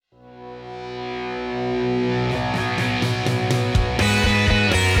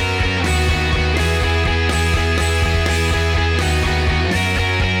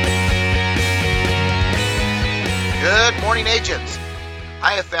agents.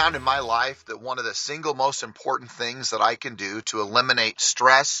 I have found in my life that one of the single most important things that I can do to eliminate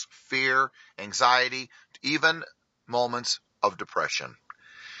stress, fear, anxiety, even moments of depression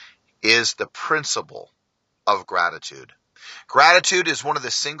is the principle of gratitude. Gratitude is one of the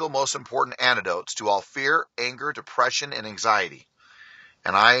single most important antidotes to all fear, anger, depression, and anxiety.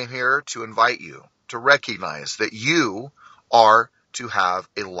 And I am here to invite you to recognize that you are to have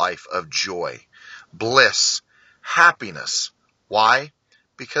a life of joy, bliss, happiness. Why?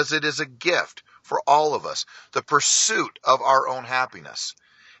 Because it is a gift for all of us, the pursuit of our own happiness.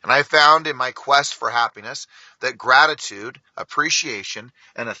 And I found in my quest for happiness that gratitude, appreciation,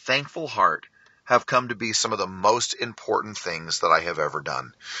 and a thankful heart have come to be some of the most important things that I have ever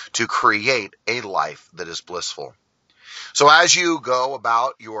done to create a life that is blissful. So as you go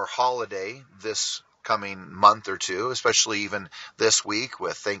about your holiday this coming month or two, especially even this week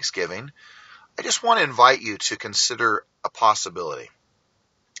with Thanksgiving, I just want to invite you to consider a possibility.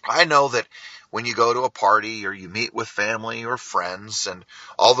 I know that when you go to a party or you meet with family or friends and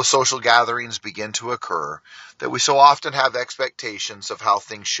all the social gatherings begin to occur, that we so often have expectations of how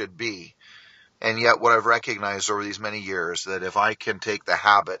things should be. And yet what I've recognized over these many years, that if I can take the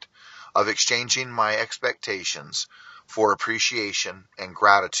habit of exchanging my expectations for appreciation and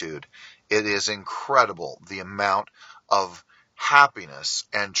gratitude, it is incredible the amount of happiness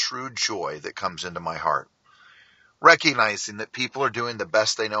and true joy that comes into my heart. Recognizing that people are doing the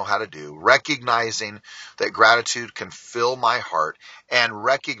best they know how to do, recognizing that gratitude can fill my heart, and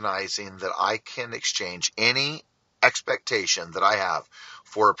recognizing that I can exchange any expectation that I have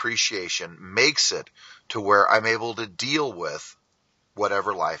for appreciation makes it to where I'm able to deal with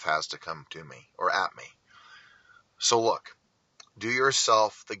whatever life has to come to me or at me. So look, do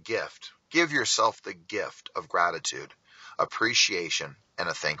yourself the gift, give yourself the gift of gratitude, appreciation, and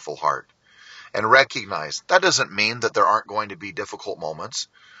a thankful heart. And recognize that doesn't mean that there aren't going to be difficult moments.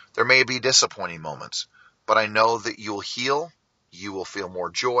 There may be disappointing moments, but I know that you'll heal, you will feel more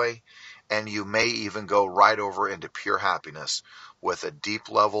joy, and you may even go right over into pure happiness with a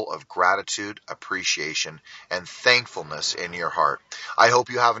deep level of gratitude, appreciation, and thankfulness in your heart. I hope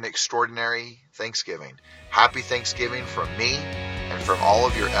you have an extraordinary Thanksgiving. Happy Thanksgiving from me and from all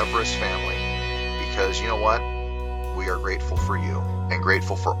of your Everest family, because you know what? We are grateful for you and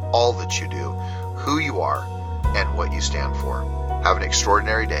grateful for all that you do, who you are, and what you stand for. Have an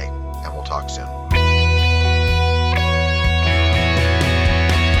extraordinary day, and we'll talk soon.